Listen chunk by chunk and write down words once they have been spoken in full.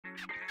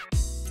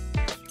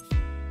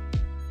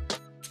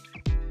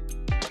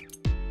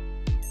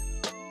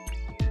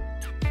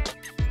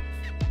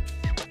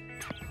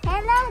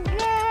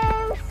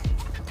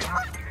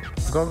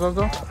Go, go,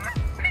 go.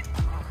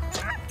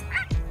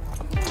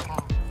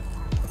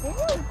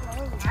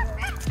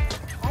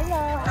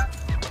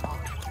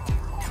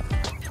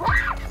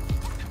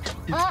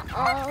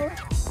 Uh-oh.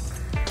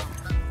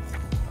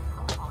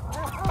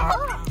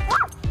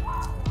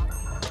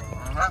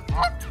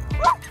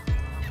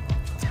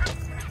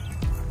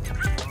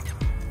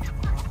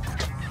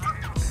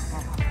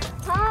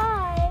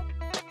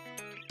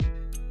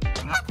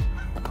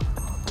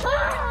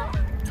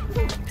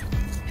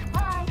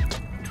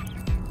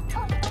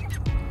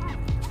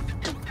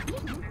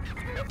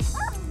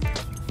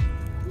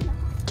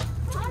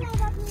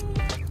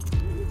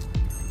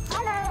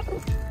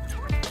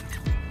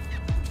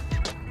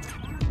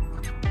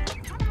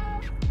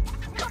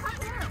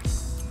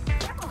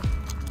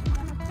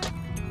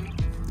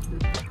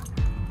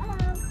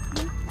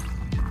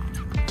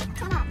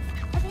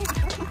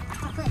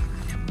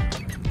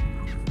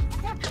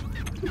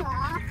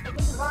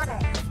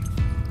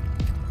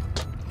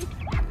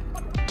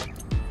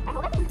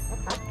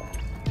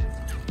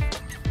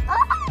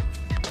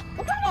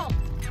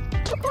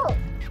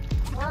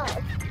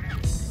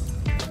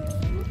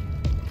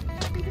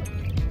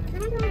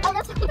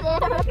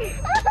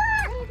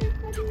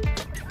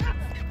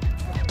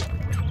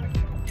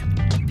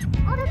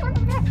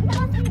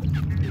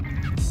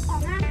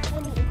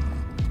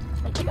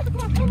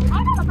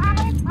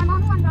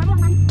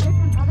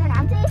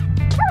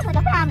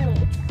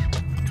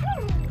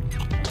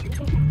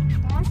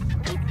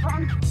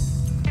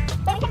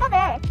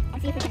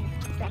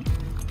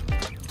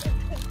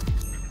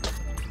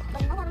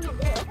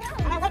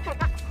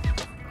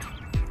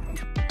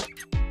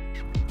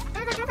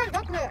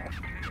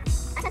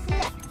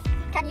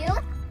 Can you?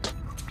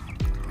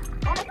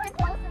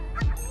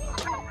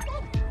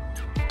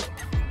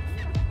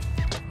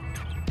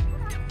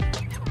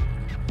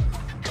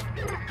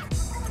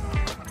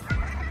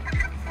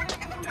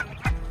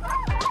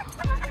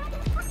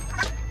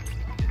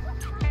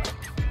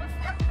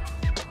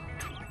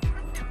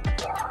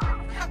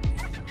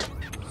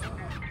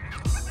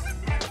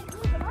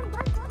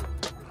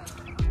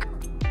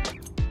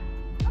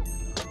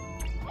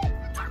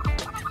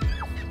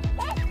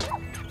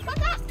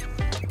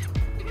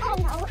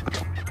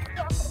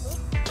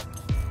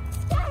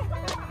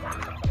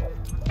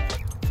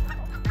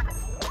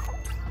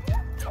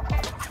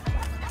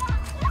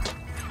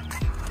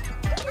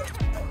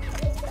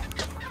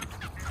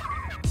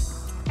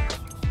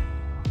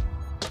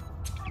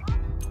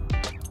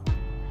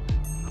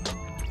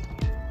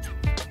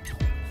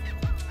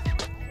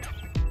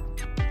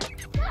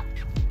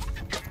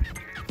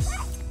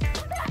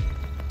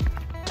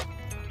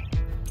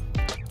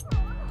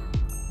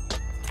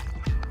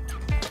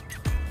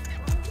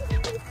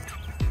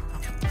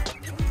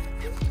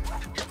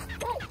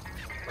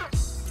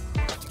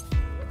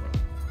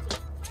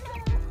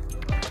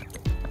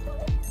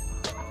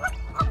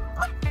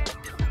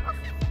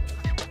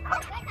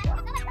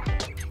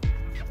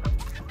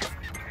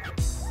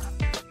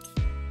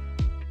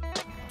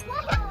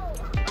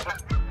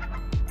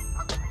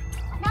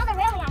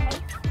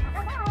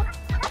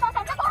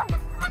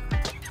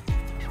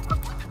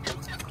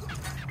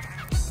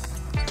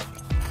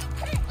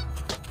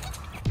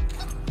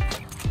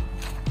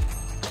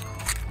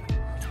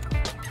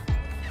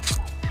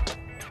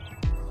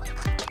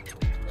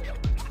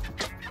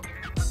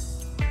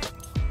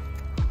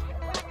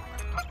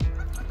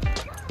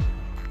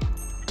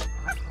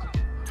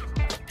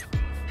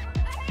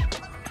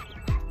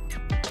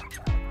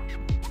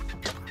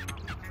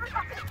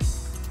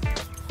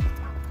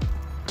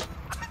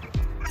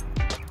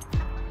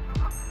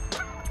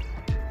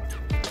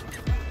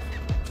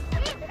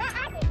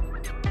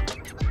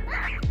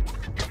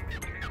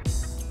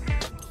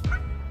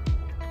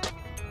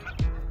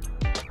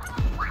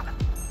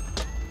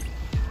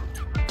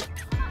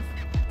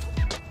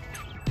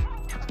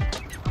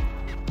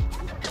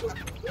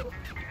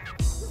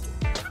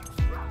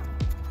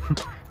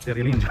 They're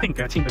really enjoying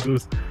catching the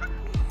goose.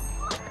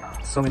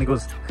 So many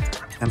goose,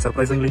 and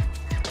surprisingly,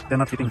 they're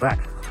not hitting back.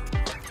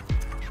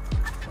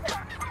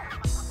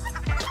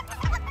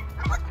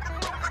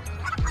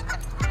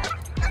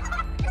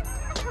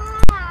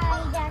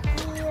 Hi,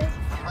 duckies.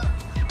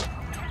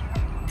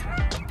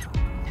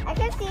 I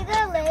can see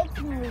their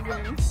legs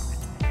moving.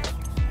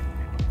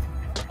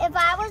 If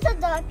I was a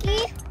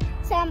ducky,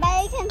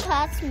 somebody can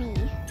touch me.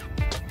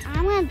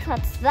 I'm gonna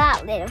touch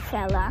that little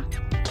fella.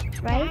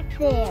 Right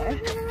there.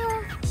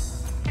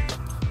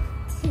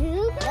 To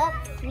the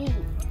feet.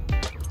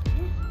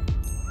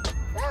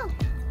 Go.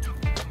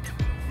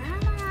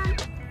 Come on.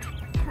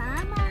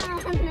 Come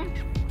on.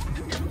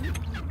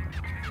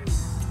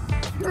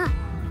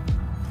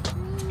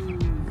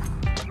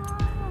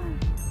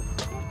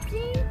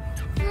 16,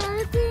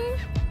 17.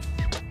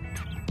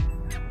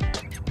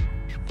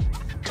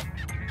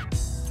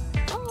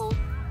 Oh,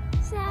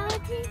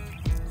 17,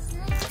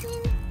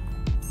 16,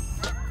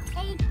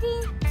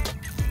 18.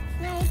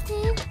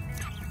 19,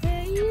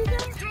 there you go.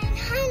 I'm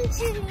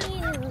hunting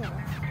you.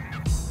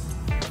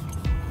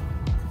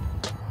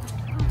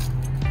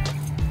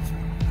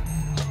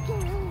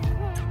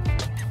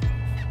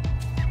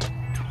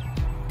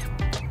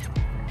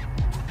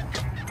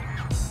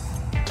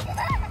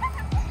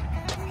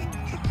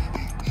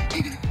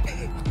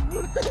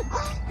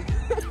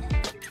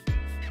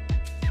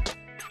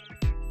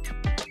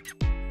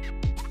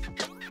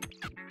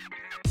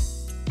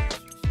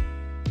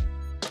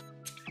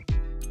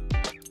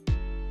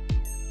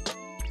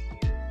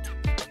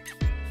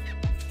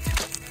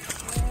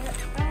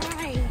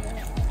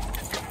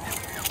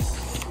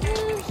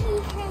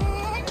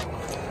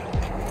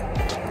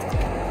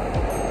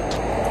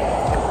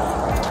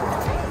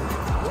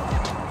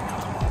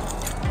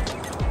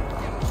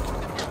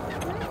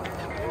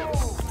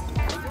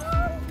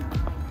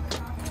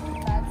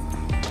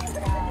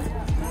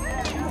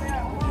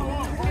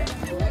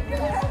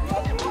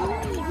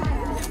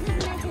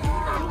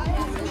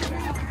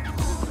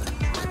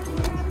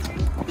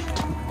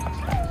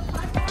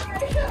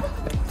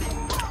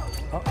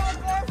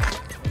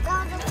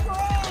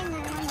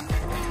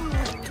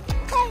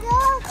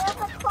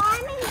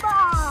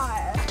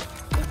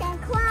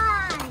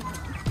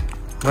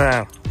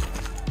 Where?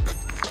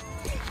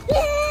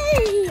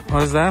 Yay!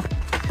 What is that?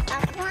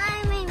 A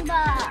climbing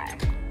bar.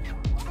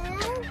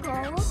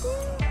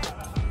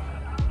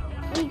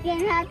 You can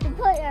have to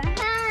put your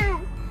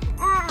hand.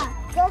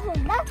 Go to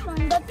the next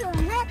one. Go to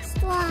the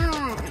next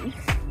one.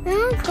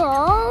 And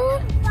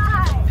go.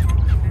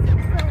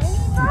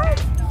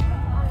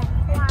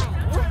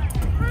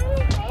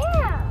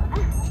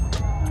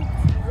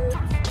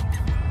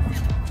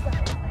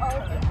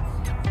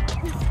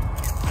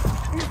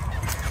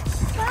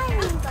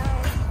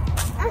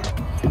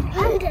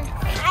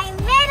 I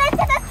made it to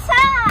the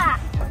top.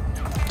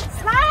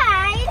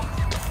 Slide.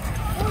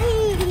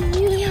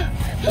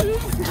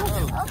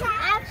 Okay,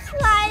 I'm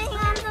sliding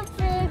on the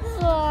big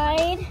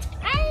slide.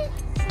 I'm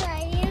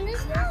sliding on the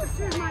small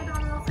slide.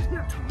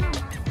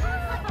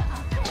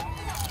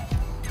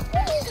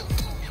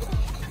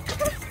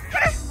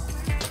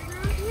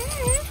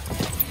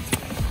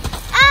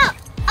 Oh,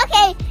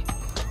 okay.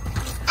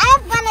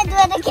 I'm gonna do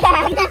it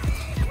again.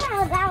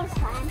 Oh, that was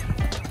fun.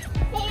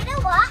 Hey, you know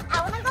what? I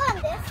want to go on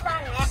this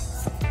one next.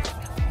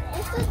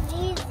 This is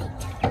easy.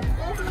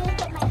 Let me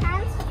put my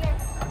hands here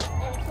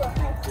and put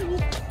my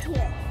feet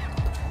here.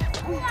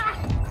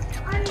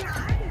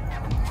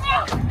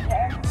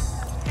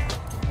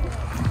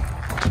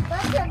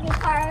 That's gonna be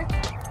hard.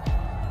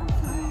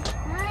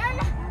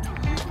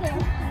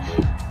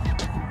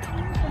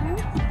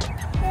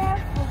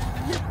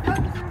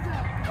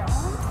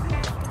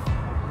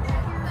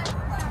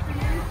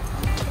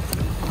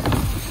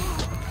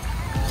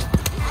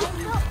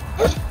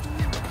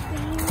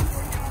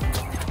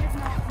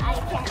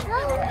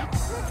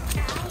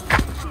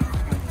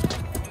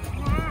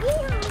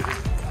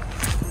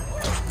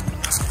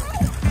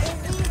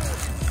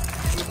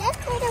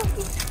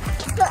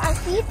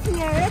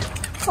 Here,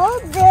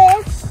 hold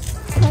this,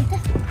 put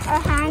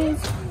our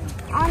hands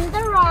on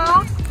the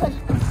rock, put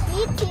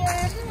feet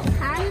here,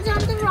 hands on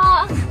the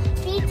rock,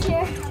 feet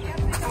here,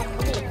 and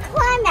we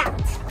climb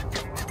out.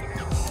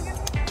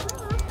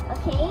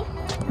 Okay,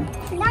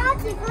 now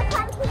to go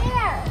from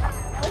here,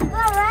 let's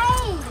go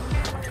race.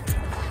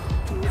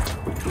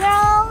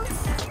 Girls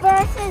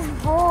versus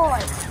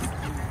boys.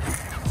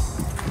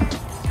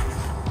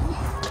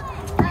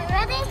 Are you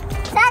ready?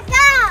 Set go!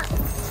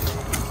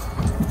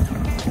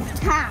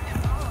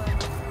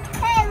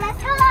 Hey, let's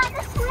go on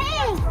the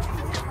swing.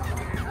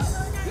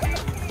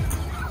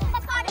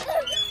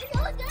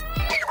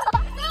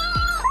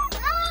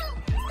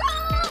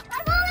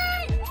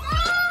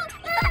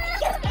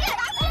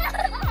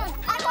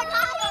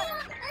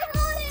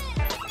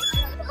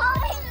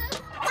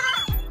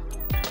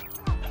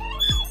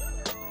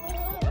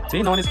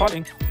 See, no one is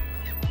falling.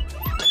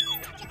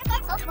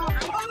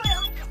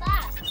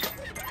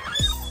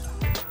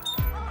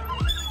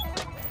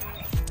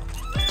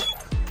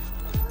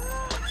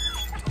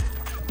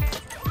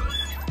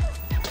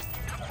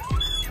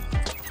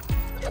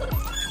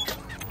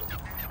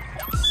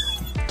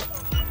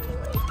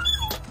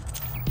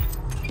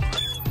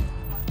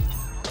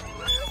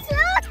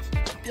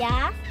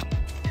 Yeah?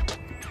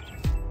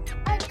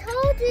 I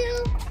told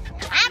you.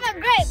 I'm a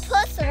great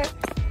pusher,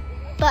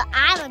 but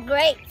I'm a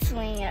great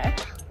swinger.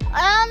 I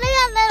only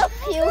got little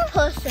few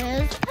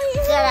pushes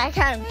that I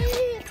can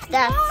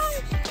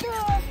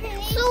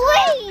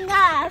swing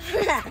up.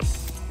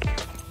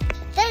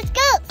 There's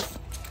goats.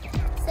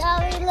 So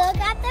we look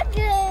at the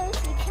goose,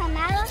 we come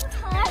out of the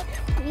park,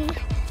 we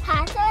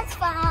had some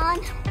fun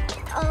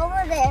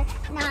over there.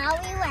 Now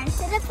we went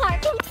to the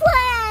park and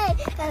play.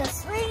 Got a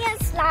swing and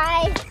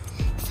slide.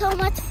 So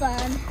much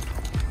fun.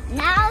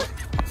 Now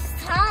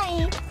it's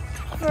time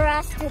for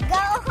us to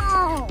go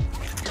home.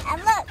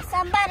 And look,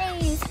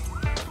 somebody's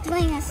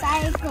doing a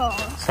cycle.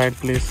 Side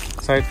please,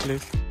 side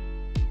please.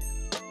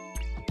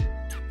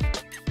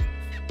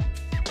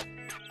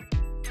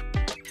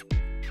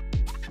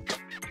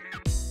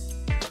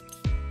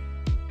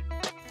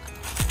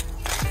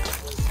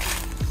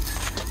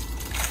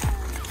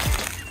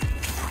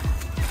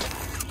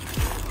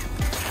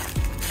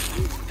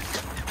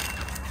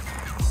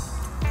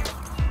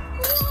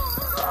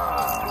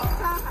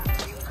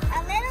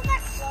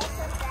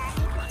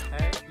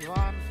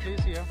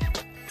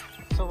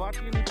 So what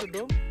you need to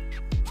do?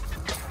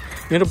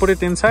 You need to put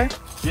it inside?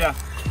 Yeah.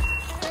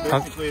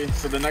 Basically,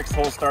 so the next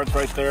hole starts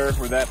right there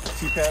where that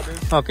tee pad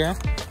is. Okay.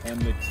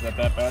 And it's at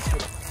that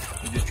basket.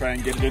 You just try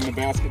and get it in the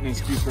basket in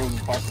as few throws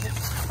as possible.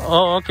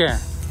 Oh, okay.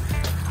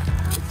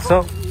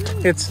 So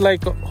it's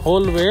like a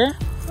whole way?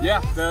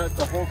 Yeah,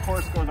 the whole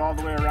course goes all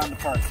the way around the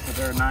park. So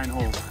there are 9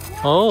 holes.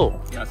 Oh.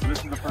 Yeah, so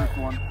this is the first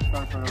one.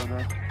 Start right over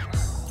there.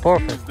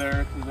 Perfect. 2 is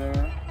there to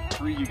there.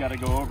 3, you got to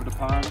go over the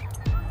pond.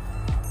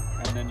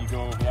 And then you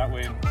go over that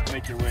way and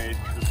make your way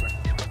this way.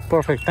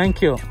 Perfect,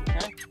 thank you.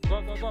 Okay.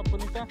 Go, go, go,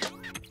 Punitha.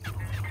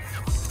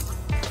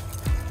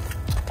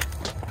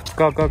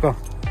 Go, go, go.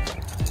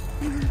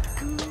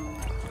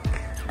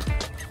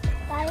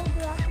 Daddy, do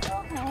you want to go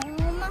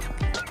home?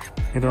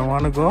 You don't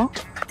want to go?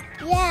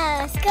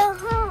 Yeah, let's go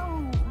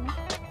home.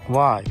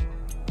 Why?